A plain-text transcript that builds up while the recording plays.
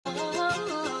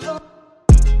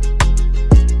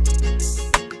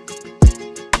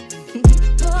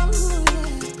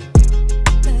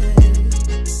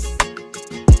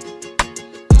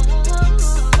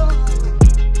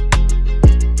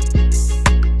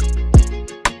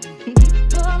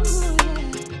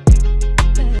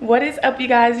What is up, you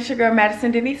guys? It's your girl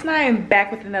Madison, Denise, and I am back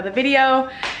with another video.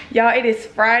 Y'all, it is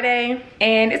Friday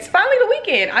and it's finally the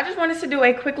weekend. I just wanted to do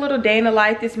a quick little day in the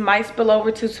life. This might spill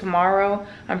over to tomorrow.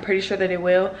 I'm pretty sure that it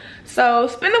will. So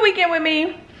spend the weekend with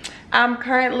me. I'm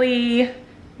currently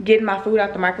getting my food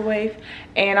out the microwave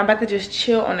and I'm about to just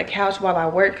chill on the couch while I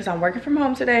work because I'm working from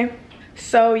home today.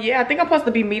 So yeah, I think I'm supposed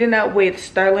to be meeting up with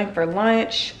Sterling for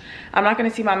lunch. I'm not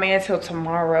gonna see my man till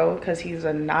tomorrow because he's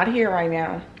not here right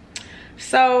now.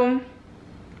 So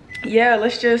yeah,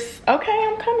 let's just, okay,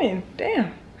 I'm coming,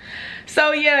 damn.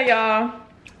 So yeah, y'all,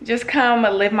 just come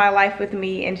live my life with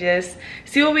me and just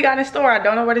see what we got in store. I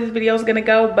don't know where this video is gonna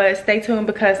go, but stay tuned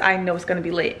because I know it's gonna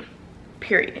be lit,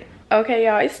 period. Okay,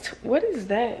 y'all, what is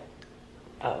that?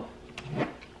 Oh,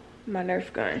 my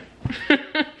Nerf gun.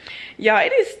 Y'all,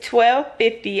 it is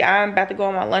 12:50. I'm about to go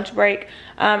on my lunch break.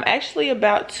 I'm actually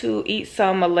about to eat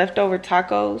some leftover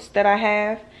tacos that I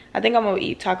have. I think I'm gonna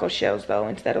eat taco shells though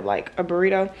instead of like a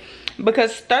burrito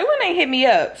because Sterling ain't hit me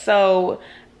up. So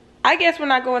I guess we're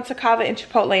not going to Kava and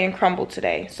Chipotle and Crumble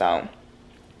today. So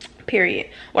period.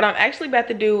 What I'm actually about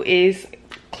to do is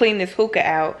clean this hookah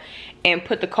out and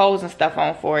put the coals and stuff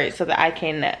on for it so that I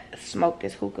can smoke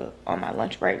this hookah on my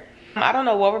lunch break. I don't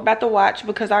know what we're about to watch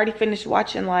because I already finished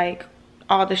watching like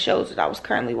all the shows that I was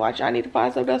currently watching. I need to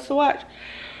find something else to watch.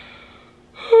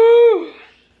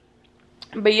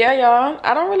 But yeah, y'all,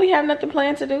 I don't really have nothing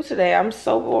planned to do today. I'm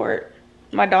so bored.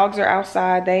 My dogs are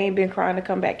outside. They ain't been crying to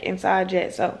come back inside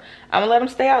yet, so I'm gonna let them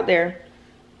stay out there.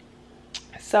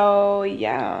 So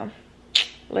yeah,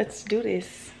 let's do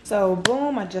this. So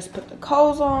boom, I just put the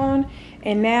coals on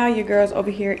and now your girl's over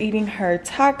here eating her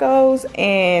tacos,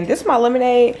 and this is my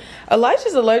lemonade.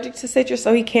 Elijah's allergic to citrus,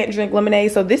 so he can't drink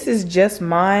lemonade, so this is just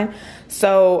mine.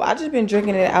 So I just been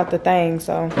drinking it out the thing,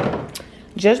 so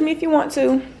judge me if you want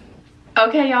to.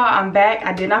 Okay, y'all, I'm back.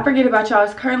 I did not forget about y'all.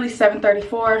 It's currently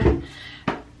 7:34.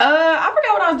 I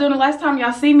forgot what I was doing the last time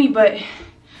y'all see me, but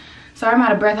sorry, I'm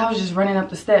out of breath. I was just running up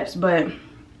the steps. But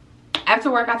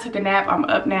after work, I took a nap. I'm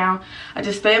up now. I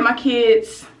just fed my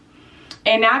kids,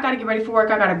 and now I gotta get ready for work.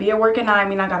 I gotta be at work at 9. I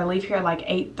mean, I gotta leave here at like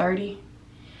 8:30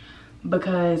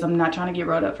 because I'm not trying to get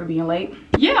rolled up for being late.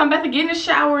 Yeah, I'm about to get in the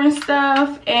shower and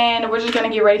stuff, and we're just gonna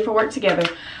get ready for work together.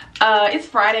 It's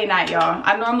Friday night, y'all.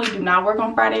 I normally do not work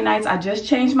on Friday nights. I just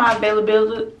changed my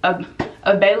availability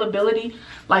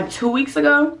like 2 weeks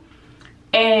ago,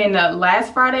 and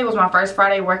last Friday was my first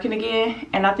Friday working again,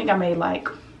 and I think I made like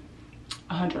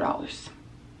 $100.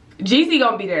 Jeezy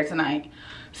gonna be there tonight,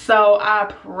 so I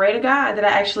pray to God that I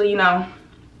actually, you know,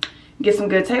 get some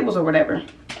good tables or whatever.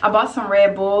 I bought some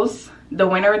Red Bulls, the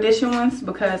winter edition ones,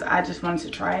 because I just wanted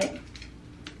to try it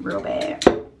real bad.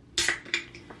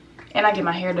 And I get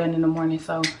my hair done in the morning,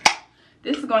 so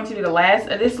this is going to be the last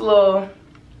of this little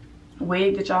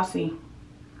wig that y'all see.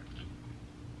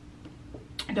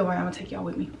 Don't worry, I'm gonna take y'all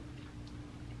with me.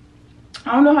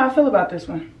 I don't know how I feel about this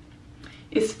one.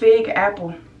 It's fig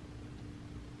apple.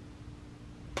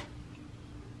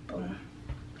 Boom.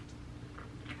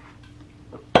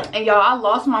 And y'all, I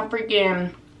lost my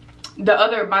freaking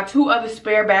my two other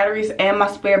spare batteries and my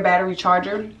spare battery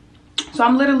charger. So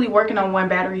I'm literally working on one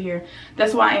battery here.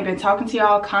 That's why I ain't been talking to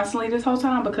y'all constantly this whole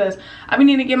time, because I've been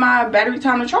needing to get my battery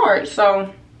time to charge.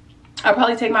 So I'll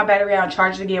probably take my battery out and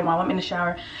charge it again while I'm in the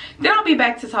shower. Then I'll be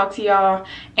back to talk to y'all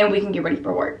and we can get ready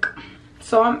for work.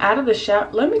 So I'm out of the shower.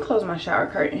 Let me close my shower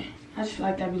curtain. I just feel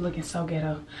like that'd be looking so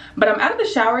ghetto. But I'm out of the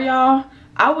shower, y'all.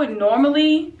 I would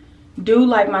normally do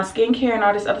like my skincare and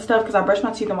all this other stuff because I brush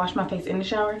my teeth and wash my face in the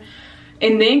shower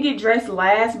and then get dressed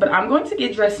last. But I'm going to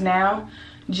get dressed now,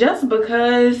 just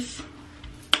because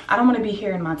I don't want to be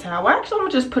here in my towel. Well, actually, I'm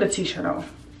gonna just put a t-shirt on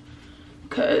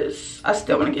because I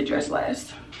still want to get dressed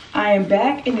last. I am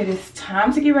back and it is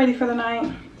time to get ready for the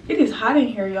night. It is hot in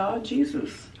here, y'all.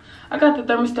 Jesus. I got the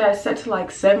thermostat set to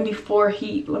like 74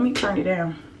 heat. Let me turn it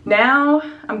down. Now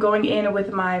I'm going in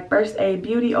with my First Aid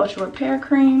Beauty Ultra Repair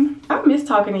Cream. I miss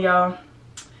talking to y'all.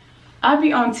 I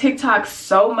be on TikTok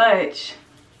so much.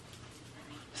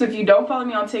 So if you don't follow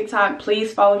me on TikTok,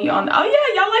 please follow me on. Oh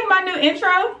yeah, y'all like my new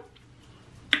intro?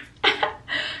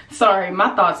 Sorry, my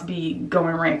thoughts be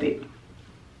going rampant.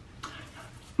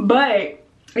 But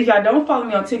if y'all don't follow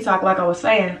me on TikTok, like I was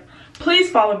saying, please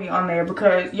follow me on there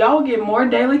because y'all get more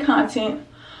daily content.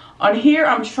 On here,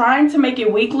 I'm trying to make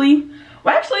it weekly.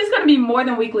 Well, actually, it's going to be more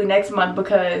than weekly next month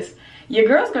because your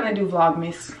girl's going to do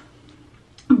Vlogmas.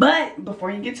 But before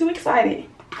you get too excited,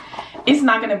 it's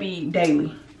not going to be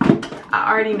daily. I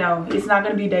already know it's not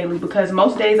going to be daily because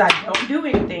most days I don't do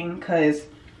anything because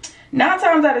 9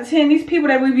 times out of 10, these people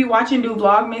that we be watching do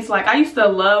Vlogmas. Like, I used to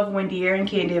love when De'Aaron and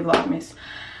Ken did Vlogmas.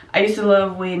 I used to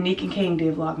love when Nick and King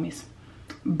did Vlogmas.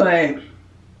 But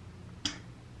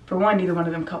For one, neither one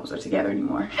of them couples are together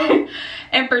anymore.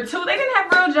 And for two, they didn't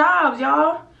have real jobs,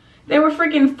 y'all. They were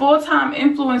freaking full-time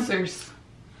influencers.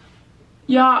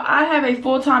 Y'all, I have a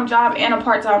full-time job and a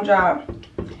part-time job.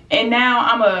 And now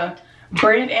I'm a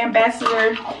brand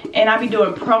ambassador and I be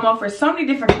doing promo for so many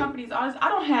different companies.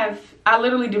 I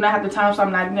literally do not have the time, so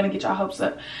I'm not even gonna get y'all hopes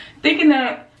up thinking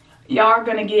that y'all are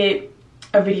gonna get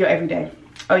a video every day.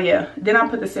 Oh yeah, then I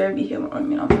put the CeraVe Healing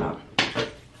Ointment on top.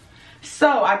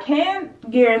 So I can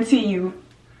guarantee you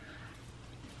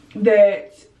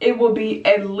that it will be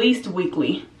at least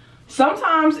weekly.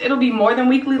 Sometimes it'll be more than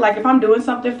weekly. Like if I'm doing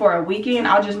something for a weekend,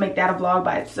 I'll just make that a vlog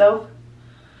by itself.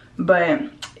 But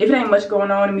if it ain't much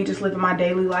going on and me just living my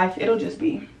daily life, it'll just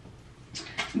be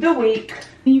the week.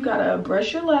 You gotta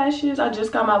brush your lashes. I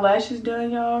just got my lashes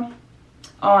done, y'all,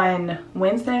 on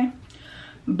Wednesday.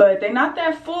 But they're not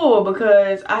that full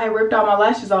because I had ripped all my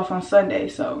lashes off on Sunday.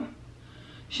 So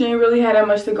she ain't really had that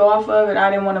much to go off of and I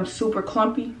didn't want them super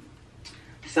clumpy.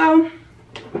 So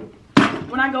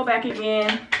when I go back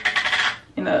again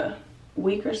in a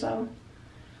week or so,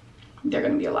 they're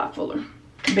gonna be a lot fuller.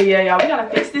 But yeah, y'all, we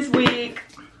gotta fix this wig.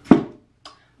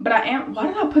 But why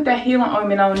did I put that healing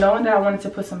ointment on knowing that I wanted to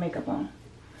put some makeup on?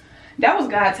 That was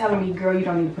God telling me, girl, you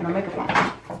don't need to put no makeup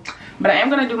on. But I am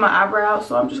gonna do my eyebrows,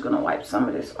 so I'm just gonna wipe some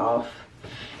of this off.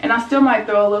 And I still might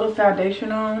throw a little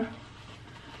foundation on.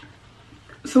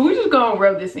 So we just gonna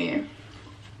rub this in,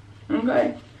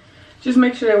 okay? Just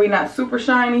make sure that we're not super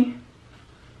shiny,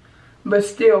 but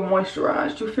still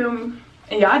moisturized, you feel me?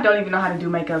 And y'all, I don't even know how to do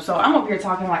makeup, so I'm up here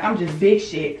talking like I'm just big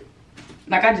shit.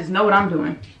 Like I just know what I'm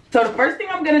doing. So the first thing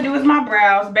I'm gonna do is my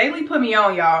brows. Bailey put me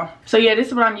on, y'all. So yeah, this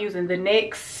is what I'm using. The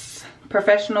NYX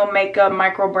Professional Makeup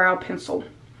Micro Brow Pencil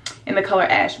in the color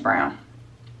Ash Brown.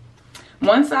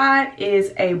 One side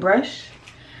is a brush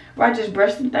where I just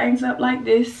brush some things up like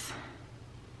this.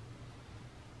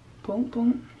 Boom,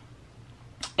 boom.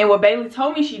 And what Bailey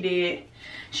told me she did,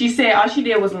 she said all she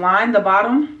did was line the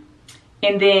bottom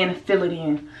and then fill it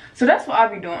in. So that's what I'll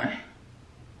be doing.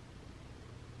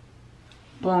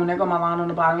 Boom, there go my line on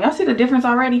the bottom. Y'all see the difference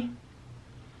already?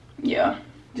 Yeah,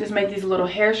 just make these little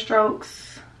hair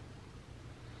strokes.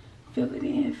 Fill it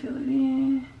in, fill it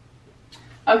in.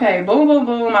 Okay, boom, boom,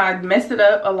 boom. I messed it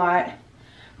up a lot.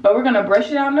 But we're gonna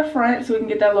brush it out in the front so we can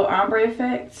get that little ombre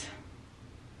effect.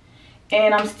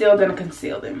 And I'm still gonna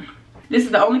conceal them. This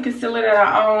is the only concealer that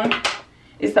I own.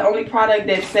 It's the only product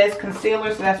that says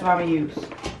concealer, so that's what I'm gonna use.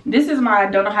 This is my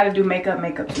don't know how to do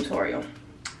makeup tutorial.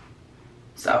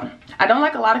 So I don't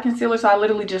like a lot of concealer, so I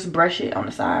literally just brush it on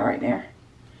the side right there.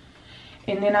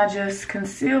 And then I just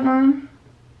conceal them.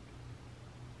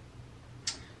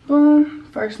 Boom,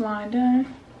 first line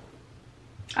done.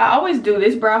 I always do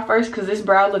this brow first because this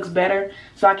brow looks better,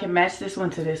 so I can match this one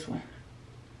to this one.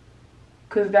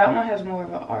 Because that one has more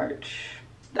of an arch.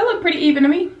 That look pretty even to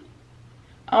me.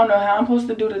 I don't know how I'm supposed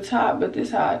to do the top, but this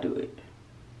is how I do it.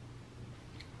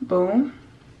 Boom.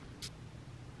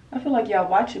 I feel like y'all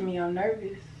watching me, I'm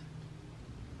nervous.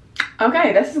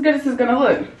 Okay, that's as good as it's gonna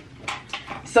look.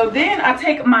 So then I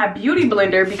take my beauty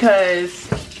blender because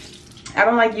I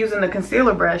don't like using the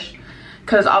concealer brush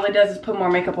because all it does is put more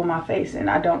makeup on my face and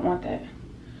I don't want that.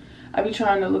 I be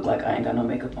trying to look like I ain't got no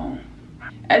makeup on.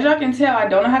 As y'all can tell, I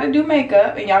don't know how to do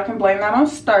makeup and y'all can blame that on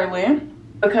Sterling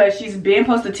because she's been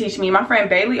supposed to teach me. My friend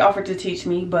Bailey offered to teach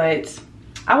me, but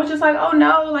I was just like, oh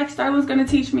no, like Sterling's gonna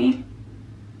teach me.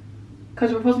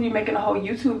 Because we're supposed to be making a whole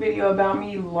YouTube video about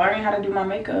me learning how to do my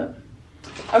makeup.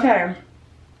 Okay.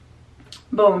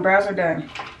 Boom, brows are done.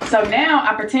 So now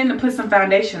I pretend to put some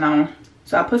foundation on.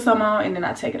 So I put some on and then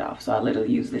I take it off. So I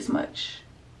literally use this much.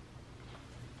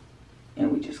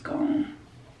 And we just go on.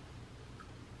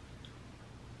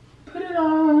 Put it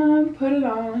on, put it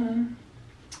on.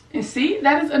 And see,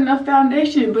 that is enough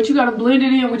foundation, but you gotta blend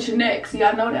it in with your neck. See,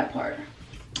 I know that part.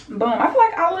 Boom, I feel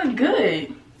like I look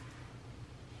good.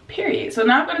 Period. So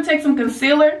now I'm gonna take some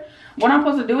concealer. What I'm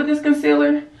supposed to do with this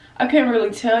concealer, I can't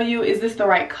really tell you. Is this the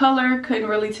right color? Couldn't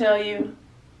really tell you.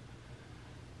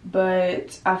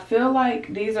 But I feel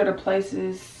like these are the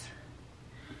places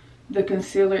the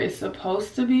concealer is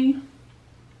supposed to be.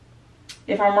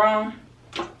 If I'm wrong,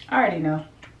 I already know.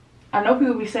 I know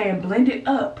people be saying blend it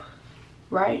up,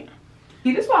 right?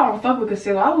 See, this is why I don't fuck with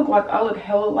concealer. I look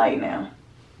hella light now.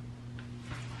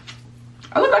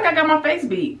 I look like I got my face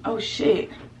beat. Oh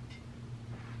shit.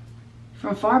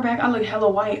 From far back, I look hella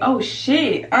white. Oh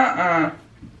shit. Did I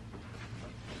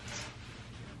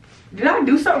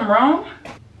do something wrong?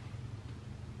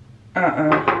 I'm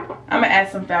gonna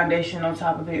add some foundation on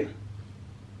top of it.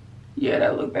 Yeah,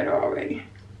 that look better already.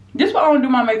 This is why I don't do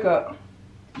my makeup.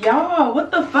 Y'all,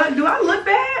 what the fuck? Do I look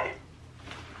bad?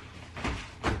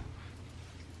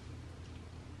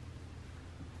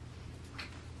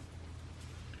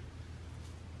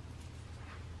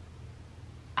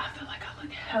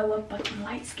 hella fucking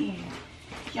light skin.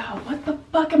 Y'all, what the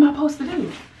fuck am I supposed to do?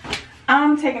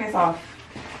 I'm taking this off.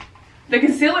 The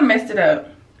concealer messed it up.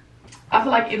 I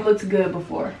feel like it looked good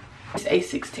before. It's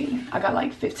 8:16. I got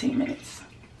like 15 minutes.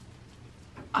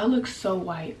 I look so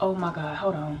white. Oh my god,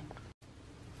 hold on.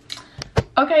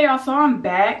 Okay, y'all, so I'm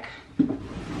back.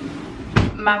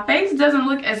 My face doesn't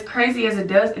look as crazy as it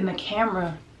does in the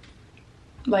camera,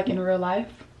 like in real life,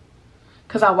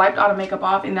 because I wiped all the makeup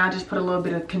off and now I just put a little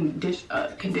bit of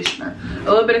conditioner, a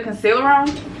little bit of concealer on.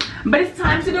 But it's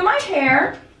time to do my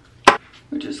hair.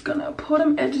 We're just gonna put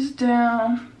them edges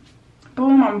down.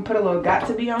 Boom, I'm gonna put a little got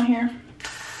to be on here.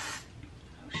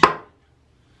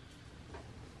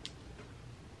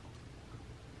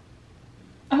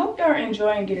 I hope y'all are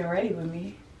enjoying getting ready with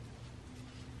me,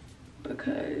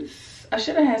 because I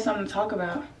should have had something to talk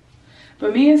about.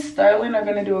 But me and Sterling are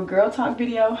gonna do a girl talk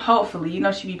video. Hopefully, you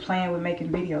know she be playing with making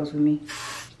videos with me.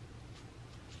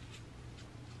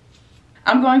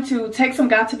 I'm going to take some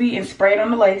got to be and spray it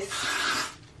on the lace.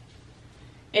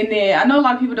 And then I know a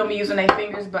lot of people don't be using their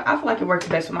fingers, but I feel like it works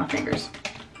best with my fingers.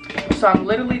 So I'm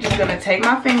literally just gonna take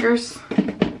my fingers,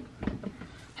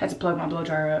 had to plug my blow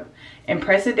dryer up, and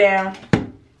press it down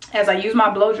as I use my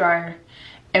blow dryer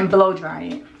and blow dry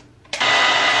it.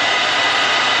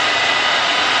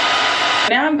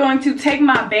 Now I'm going to take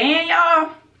my band,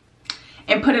 y'all,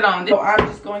 and put it on. So I'm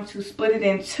just going to split it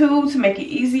in two to make it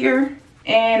easier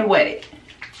and wet it.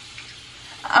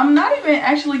 I'm not even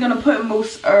actually gonna put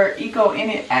mousse or eco in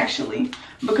it actually,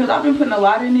 because I've been putting a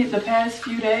lot in it the past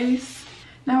few days.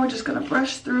 Now we're just gonna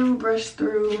brush through.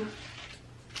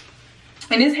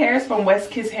 And this hair is from West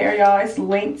Kiss Hair, y'all. It's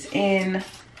linked in,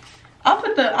 I'll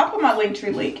put my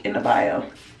Linktree link in the bio,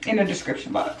 in the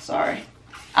description box, sorry.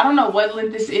 I don't know what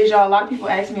length this is, y'all. A lot of people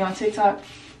ask me on TikTok.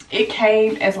 It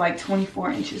came as like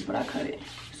 24 inches, but I cut it.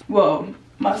 Well,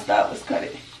 my stylist cut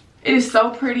it. It is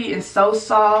so pretty and so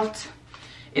soft.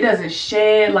 It doesn't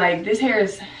shed. Like, this hair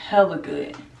is hella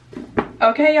good.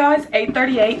 Okay, y'all, it's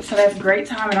 8:38, so that's great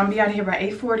time, and I'm gonna be out of here by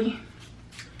 8:40.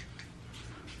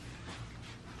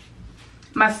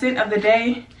 My scent of the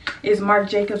day is Marc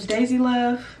Jacobs Daisy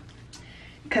Love,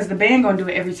 because the band gonna do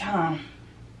it every time.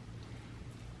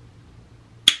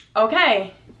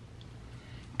 Okay,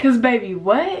 because baby,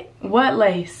 what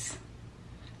lace?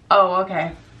 Oh,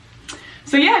 okay.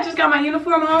 So yeah, I just got my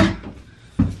uniform on,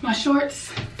 my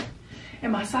shorts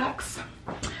and my socks.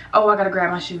 Oh, I gotta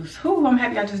grab my shoes. Whew, I'm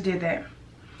happy I just did that.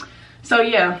 So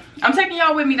yeah, I'm taking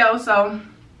y'all with me though, so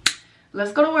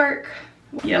let's go to work.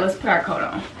 Yeah, let's put our coat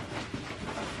on.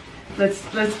 Let's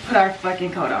put our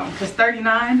fucking coat on. Cause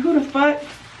 39, who the fuck?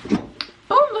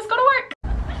 Boom, let's go to work.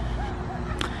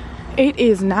 It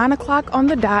is 9 o'clock on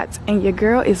the dot and your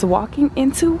girl is walking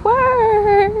into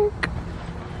work.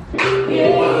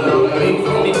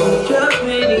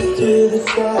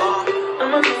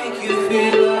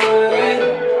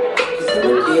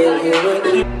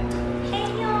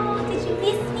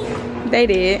 They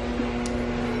did.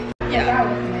 Yeah.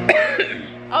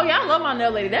 Oh yeah, I love my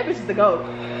nail lady. That bitch is the GOAT.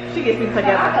 She gets me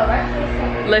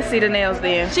together. Let's see the nails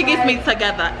then. She gets me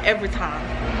together every time.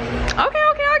 Okay,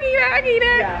 I'll give you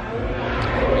that. Yeah.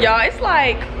 Y'all, it's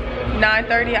like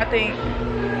 9:30, I think.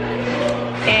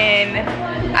 And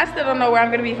I still don't know where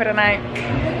I'm gonna be for the night.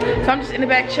 So I'm just in the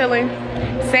back chilling.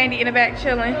 Sandy in the back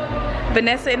chilling.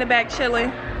 Vanessa in the back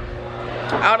chilling.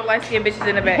 All the light skinned bitches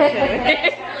in the back chilling.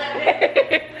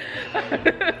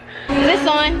 Is this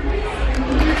on?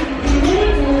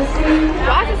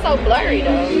 Why is it so blurry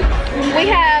though? We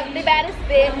have the baddest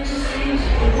bitch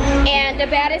and the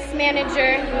baddest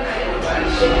manager.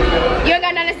 You ain't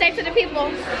got nothing to say to the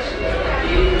people?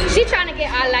 She trying to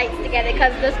get our lights together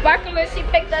because the sparkler she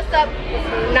picked us up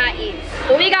was not it.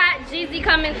 But we got Jeezy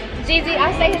coming. Jeezy,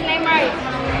 I say his name right.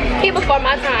 He before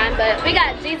my time, but we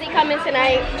got Jeezy coming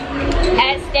tonight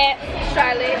at Step,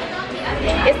 Charlotte.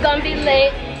 It's gonna be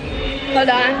lit. Hold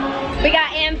on. We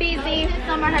got MBZ.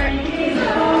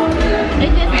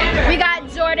 We got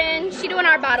Jordan. She doing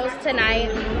our bottles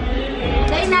tonight.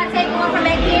 They not taking one from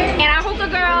back here. And our hookah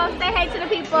girl. Say hey to the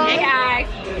people. Hey guys.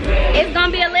 It's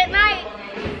gonna be a lit night.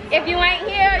 If you ain't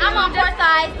here, I'm on four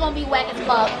sides. It's gonna be wet as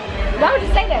fuck. Why would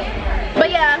you say that?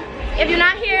 But yeah, if you're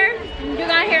not here, you're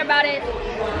gonna hear about it.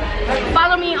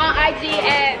 Follow me on IG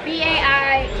at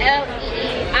BAILEEIMANI.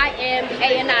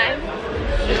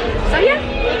 So yeah.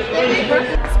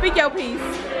 Speak your piece.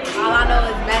 All I know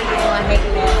is Madison gonna hate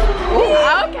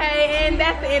that. Okay, and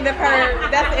that's the end of her.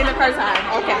 That's the end of her time.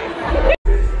 Okay.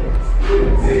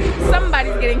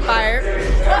 Somebody's getting fired.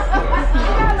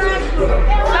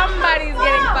 Somebody's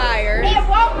getting fired.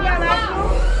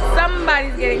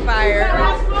 Somebody's getting fired.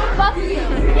 Fuck you.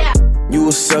 Yeah. You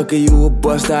a sucker, you a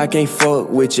buster, I can't fuck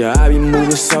with ya. I be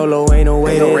moving solo, ain't no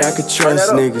way that I could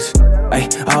trust niggas. Ay,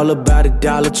 all about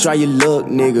 $1, try your luck,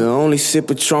 nigga. Only sip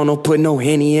Patron, don't put no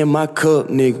Henny in my cup,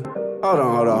 nigga. Hold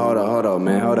on,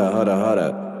 man, hold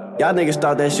up. Y'all niggas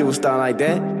thought that shit was starting like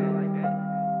that?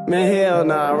 Man, hell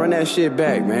nah, run that shit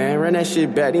back, man. Run that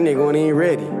shit back, these niggas ain't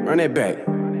ready. Run that back.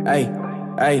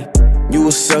 Ay. You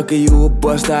a sucker, you a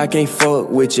buster, I can't fuck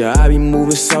with ya. I be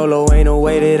moving solo, ain't no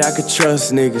way that I could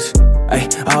trust niggas. Ay,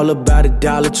 all about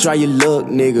 $1, try your luck,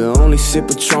 nigga. Only sip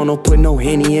Patron, don't put no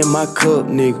Henny in my cup,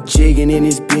 nigga. Jigging in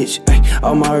this bitch, ay,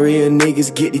 all my real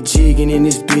niggas get the jigging in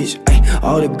this bitch, ay.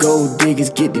 All the gold diggers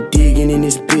get the digging in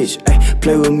this bitch, ay.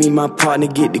 Play with me, my partner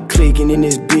get the clicking in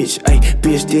this bitch, ay.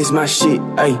 Bitch, this my shit,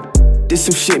 ay. This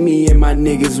some shit me and my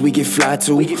niggas, we get fly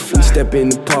to. We step in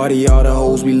the party, all the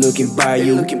hoes we looking by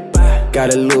you.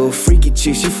 Got a little freaky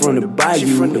chick, she from the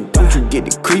bayou. And don't you get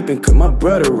the creepin', cause my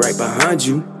brother right behind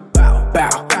you.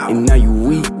 Bow, and now you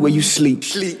weak, where you sleep.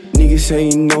 Niggas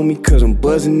hating on me cause I'm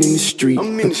buzzing in the street.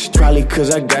 Probably cause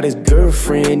I got his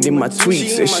girlfriend in my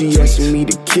tweets. And she asking me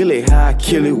to kill it, how I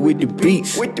kill it with the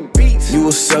beats. You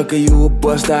a sucker, you a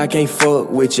buster, I can't fuck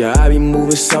with ya. I be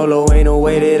moving solo, ain't no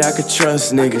way that I could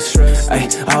trust niggas. Ay,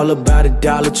 all about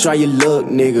 $1, try your luck,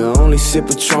 nigga. Only sip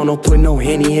Patron, don't put no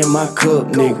Henny in my cup,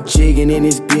 nigga. Jigging in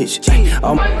this bitch, ay,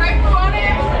 all my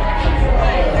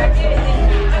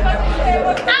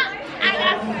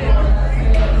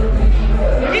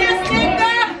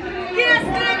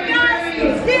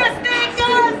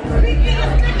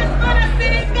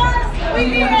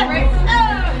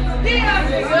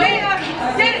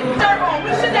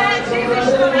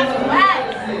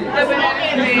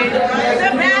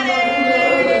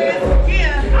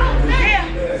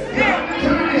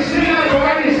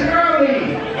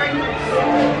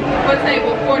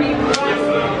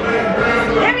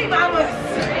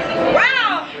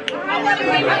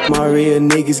My real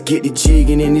niggas get the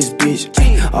jigging in this bitch.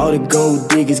 Ay, all the gold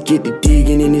diggers get the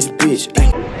digging in this bitch.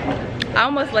 Ay. I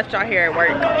almost left y'all here at work.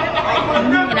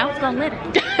 And I was gonna let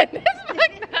it.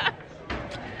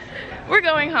 We're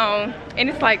going home and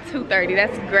it's like 2:30.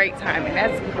 That's great timing.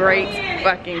 That's great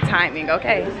fucking timing,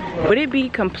 okay? Would it be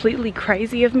completely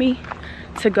crazy of me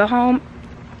to go home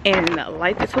and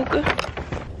light this hookah?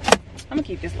 I'm gonna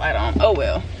keep this light on. Oh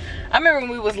well. I remember when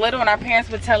we was little and our parents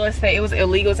would tell us that it was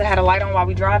illegal to have a light on while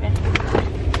we driving.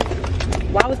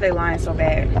 Why was they lying so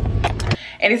bad?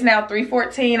 And it's now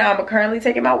 3:14. I'm currently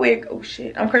taking my wig. Oh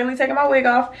shit. I'm currently taking my wig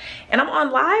off and I'm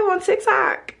on live on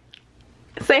TikTok.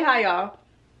 Say hi, y'all.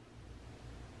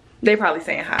 They probably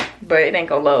saying hi, but it ain't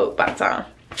gonna load by the time.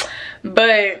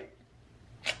 But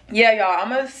yeah, y'all, I'm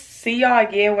gonna see y'all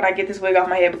again when I get this wig off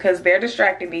my head because they're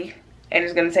distracting me and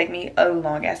it's gonna take me a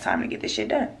long ass time to get this shit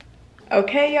done.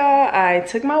 Okay, y'all, I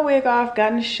took my wig off,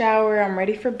 got in the shower, I'm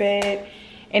ready for bed,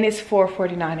 and it's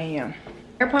 4:49 a.m.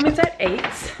 Our appointment's at 8,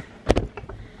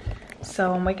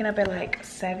 so I'm waking up at like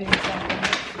 7 something.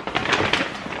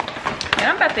 And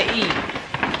I'm about to eat,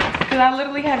 because I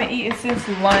literally haven't eaten since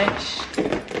lunch.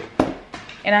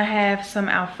 And I have some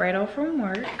Alfredo from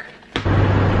work.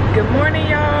 Good morning,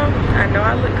 y'all. I know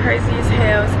I look crazy as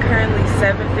hell. It's currently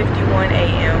 7:51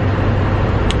 a.m.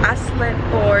 I slept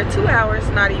for 2 hours,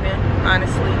 not even,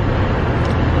 honestly.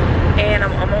 And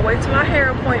I'm on my way to my hair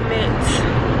appointment.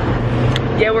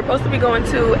 Yeah, we're supposed to be going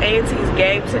to A&T's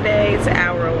game today. It's an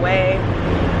hour away.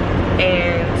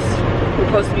 And we're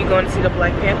supposed to be going to see the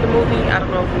Black Panther movie. I don't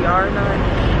know if we are or not.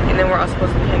 And then we're also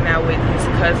supposed to be hanging out with his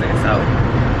cousin. So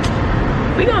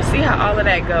we're gonna see how all of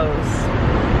that goes.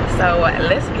 So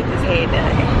let's get this head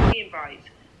done. Invites,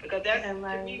 because that to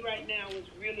me right now is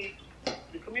really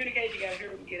the communication. Got to hear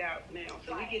them get out now,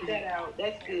 so we get that out.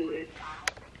 That's good.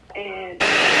 And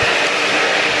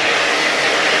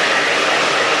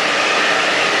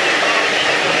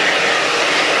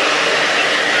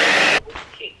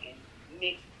chicken,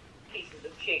 mixed pieces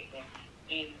of chicken,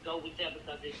 and go with that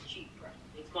because it's cheaper.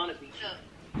 It's gonna be cheaper.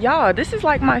 Y'all, this is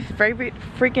like my favorite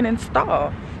freaking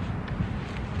install.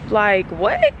 Like,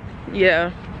 what?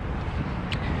 Yeah.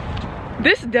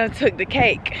 This done took the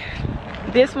cake.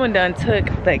 This one done took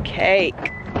the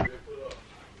cake.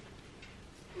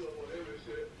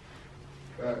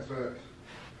 Facts.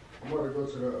 I'm about to go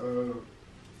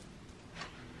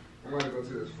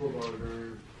to this football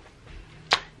game.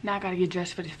 Now I gotta get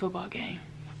dressed for this football game.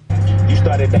 You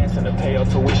started dancing to pay your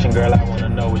tuition, girl. I wanna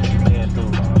know what you been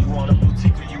through. You want a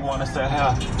boutique or you wanna sell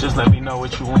house? Just let me know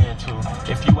what you into.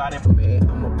 If you out in man,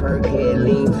 I'm a perk head,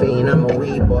 lean fiend, I'm a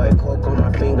weed boy. Coke on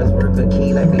my fingers, work the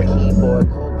key like a keyboard.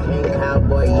 Cocaine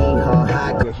cowboy, yeehaw,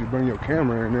 high. You should bring your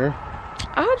camera in there.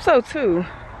 I hope so too.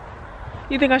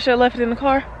 You think I should have left it in the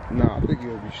car? Nah, I think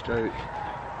you'll be straight.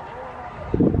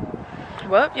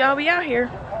 Well, y'all, we out here.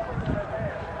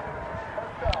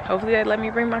 Hopefully they let me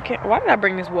bring my camera. Why did I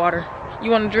bring this water?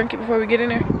 You want to drink it before we get in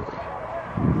there?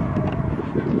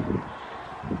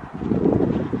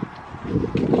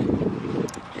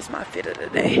 It's my fit of the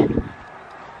day.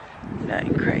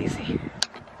 Nothing crazy.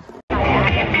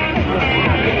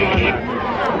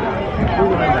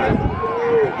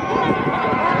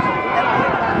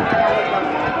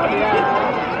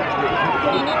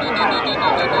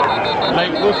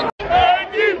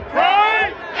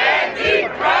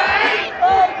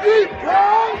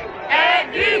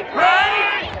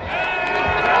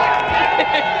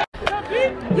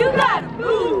 You gotta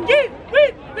move. Get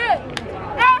with it.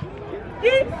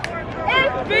 You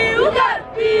gotta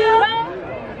feel.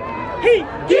 He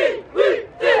get with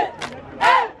it.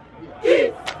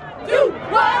 You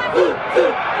want to.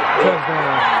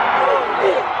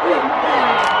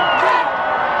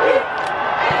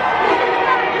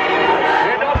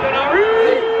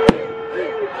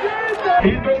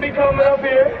 He's gonna be coming up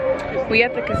here. We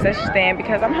at the concession stand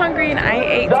because I'm hungry and I ain't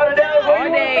ate all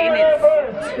day and it's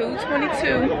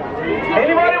 2:22.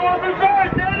 Anybody want some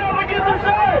shots? Stand up and get some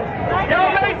shots.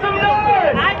 Y'all make some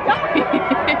noise.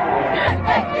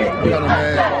 We got a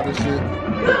man about this shit.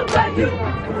 You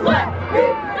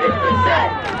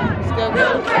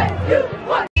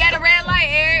got a red light,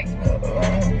 Eric.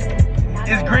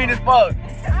 It's green as fuck.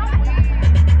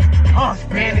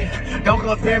 Spinning. Don't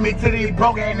compare me to these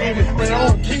broke ass niggas.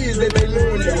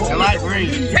 The light green.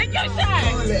 Take your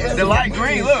shot. The light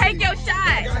green, look. Take your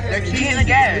shot. They're key in the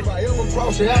gas.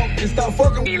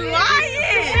 He lying.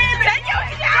 Take your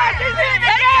shot.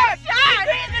 Take your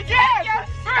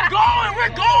shot. We're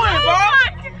going, bro.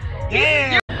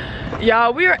 Yeah.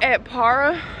 Y'all, we are at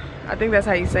Para. I think that's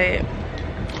how you say it.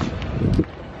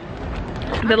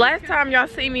 The last time y'all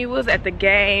see me was at the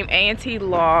game. A&T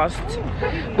lost.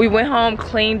 We went home,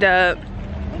 cleaned up.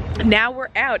 Now we're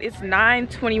out. It's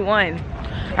 9:21.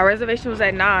 Our reservation was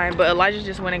at 9, but Elijah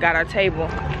just went and got our table.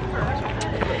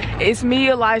 It's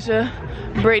me, Elijah,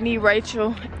 Brittany,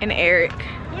 Rachel, and Eric.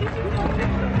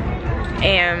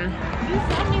 And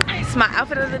it's my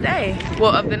outfit of the day.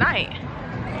 Well, of the night.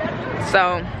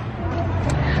 So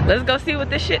let's go see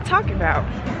what this shit talking about.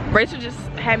 Rachel just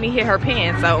had me hit her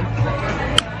pen, so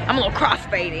I'm a little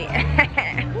crossfaded.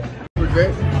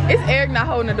 It's Eric not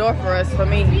holding the door for us, for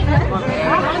me.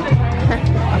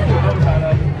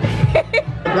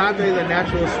 Agave is a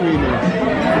natural sweetener.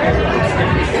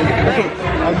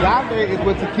 Agave is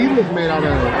what tequila is made out of.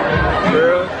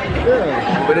 Girl.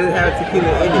 Yeah. But it has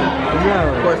tequila in it. No.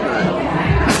 Of course not.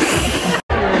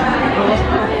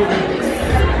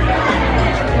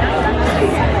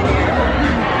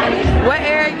 What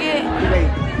Eric get?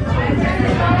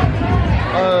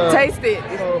 Taste it.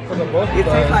 For the both It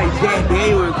of tastes us, like Jack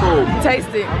Daniel and Coke.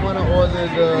 Taste it. I'm gonna order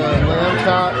the lamb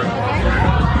chop,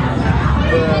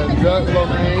 the duck lo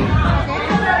mein,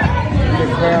 and the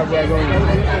crab ragout.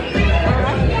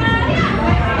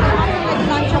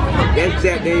 That's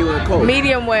Jack Daniel and Coke.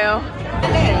 Medium well.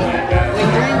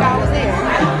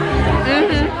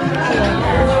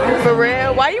 For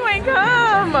real? Why you ain't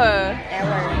come?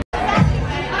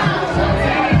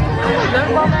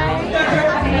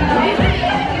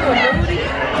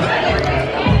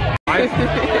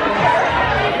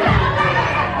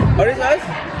 Oh, this us?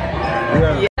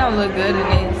 Yeah. Don't look good in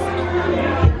this.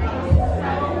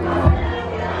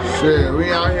 Shit,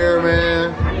 we out here,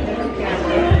 man.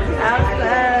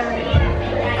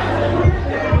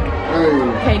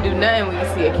 Hey. Can't do nothing when you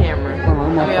see a camera. I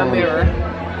mean, a mirror.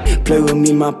 Play with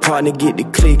me, my partner, get the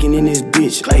clicking in this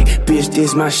bitch. Ay, bitch,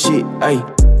 this my shit. Ay,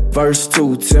 verse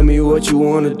 2, tell me what you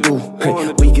wanna do.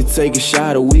 Ay, we could take a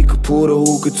shot or we could pull the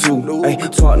hookah too. Ay,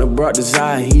 partner brought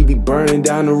desire, he be burning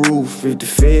down the roof. If the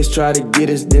feds try to get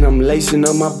us, then I'm lacing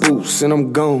up my boots and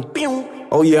I'm gone.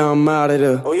 Oh yeah, I'm out of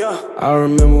there. Oh yeah. I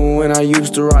remember when I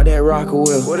used to rock that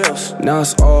Rockaway. What else? Now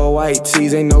it's all white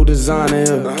tees, ain't no designer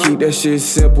here. Keep that shit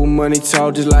simple, money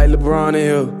talk just like LeBron in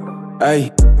here.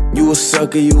 Ay, you a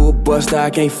sucker, you a buster, I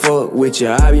can't fuck with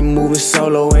ya. I be moving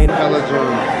solo, ain't Hella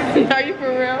drunk. Are you for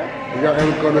real? We got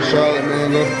him go to Charlotte,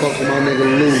 man. Let's fuck with my nigga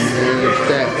Lou, man.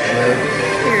 Stats, man.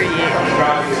 Period. You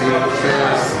know what I'm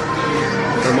saying?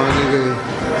 And my nigga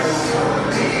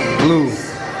Lou.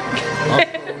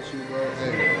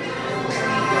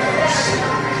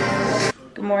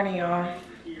 Good morning, y'all.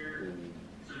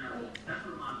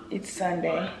 It's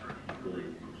Sunday,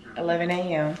 11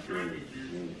 a.m.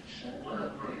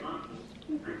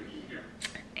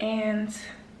 And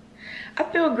I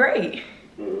feel great.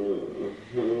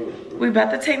 We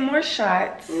about to take more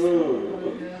shots.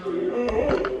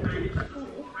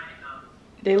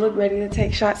 They look ready to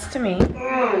take shots to me.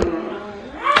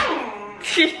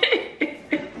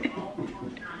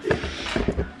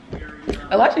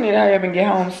 Elijah need to hurry up and get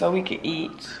home so we can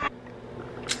eat.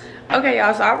 Okay,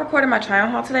 y'all, so I recorded my try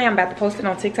on haul today. I'm about to post it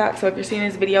on TikTok, so if you're seeing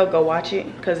this video, go watch it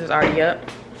because it's already up.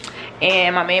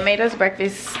 And my man made us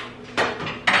breakfast.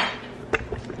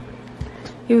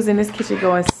 He was in this kitchen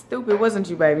going stupid, wasn't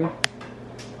you, baby?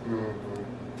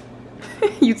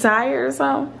 You tired or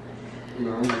something?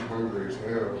 No, I'm just hungry as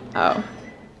hell. Oh.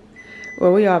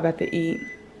 Well, we all about to eat.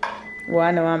 Well,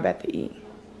 I know I'm about to eat.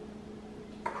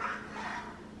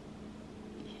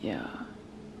 Yeah.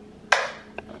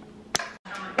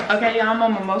 Okay, y'all, I'm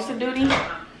on mimosa duty.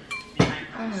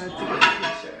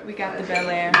 We got the Bel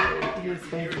Air.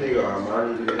 Nigga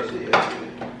Armani did that shit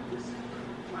yesterday.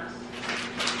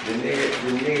 The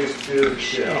niggas spilled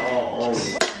shit all on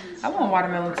me. I want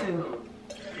watermelon too.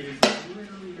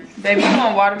 Baby, you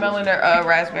want watermelon or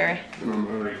raspberry?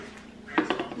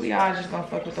 We all just gonna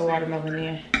fuck with the watermelon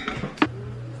in.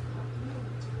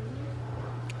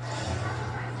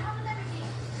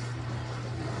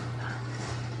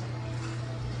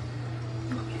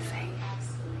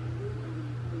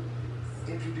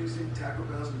 Introducing Taco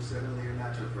Bell's new 7-layer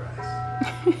nacho fries.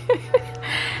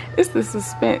 It's the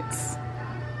suspense.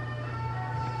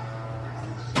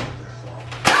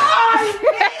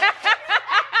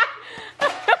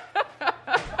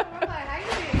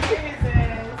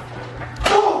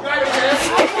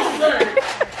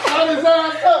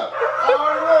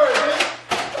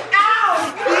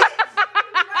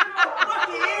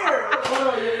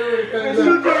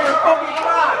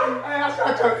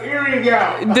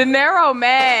 Dinero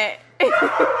mad.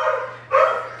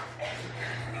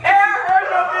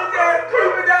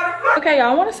 Okay,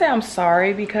 y'all, I want to say I'm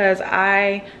sorry because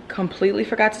I completely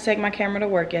forgot to take my camera to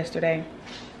work yesterday.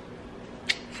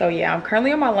 So yeah, I'm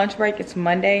currently on my lunch break. It's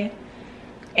Monday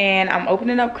and I'm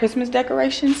opening up Christmas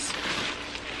decorations.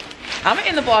 I'm gonna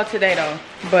end the vlog today though,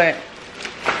 but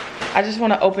I just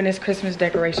want to open this Christmas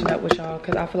decoration up with y'all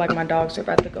because I feel like my dogs are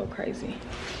about to go crazy.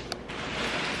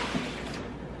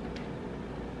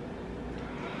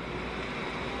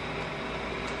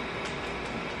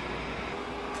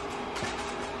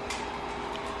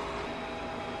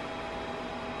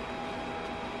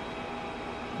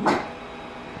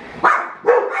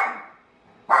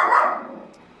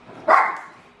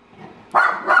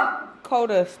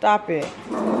 Coda, stop it.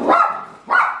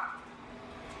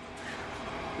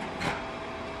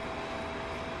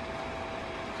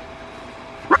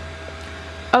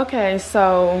 Okay,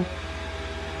 so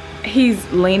he's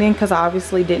leaning because I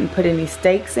obviously didn't put any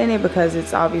stakes in it because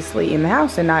it's obviously in the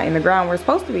house and not in the ground where it's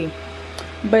supposed to be.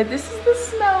 But this is the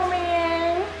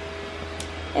snowman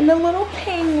and the little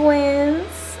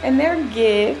penguins and their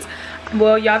gifts.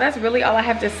 Well, y'all, that's really all I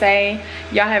have to say.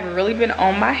 Y'all have really been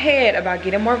on my head about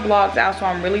getting more vlogs out, so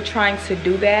I'm really trying to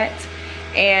do that.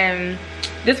 And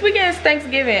this weekend is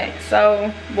Thanksgiving,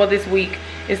 so, well, this week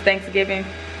is Thanksgiving.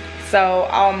 So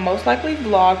I'll most likely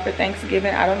vlog for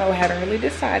Thanksgiving. I don't know, I haven't really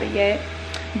decided yet.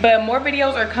 But more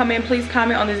videos are coming. Please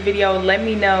comment on this video. Let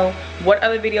me know what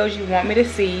other videos you want me to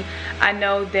see. I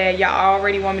know that y'all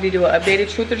already want me to do an updated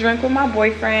truth or drink with my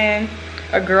boyfriend,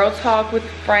 a girl talk with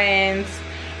friends,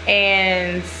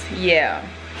 and yeah.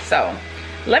 So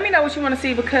let me know what you want to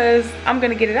see because I'm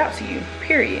gonna get it out to you,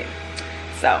 period.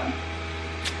 So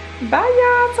bye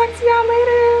y'all, talk to y'all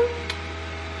later.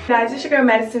 Guys, it's your girl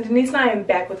Madison Denise and I am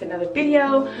back with another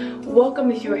video.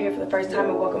 Welcome if you are here for the first time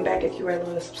and welcome back if you are a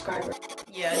loyal subscriber.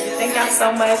 Yeah, just thank y'all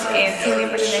so much and tune in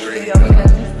for the next video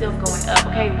because it's still going up,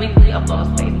 okay? Weekly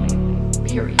uploads, baby,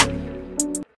 period.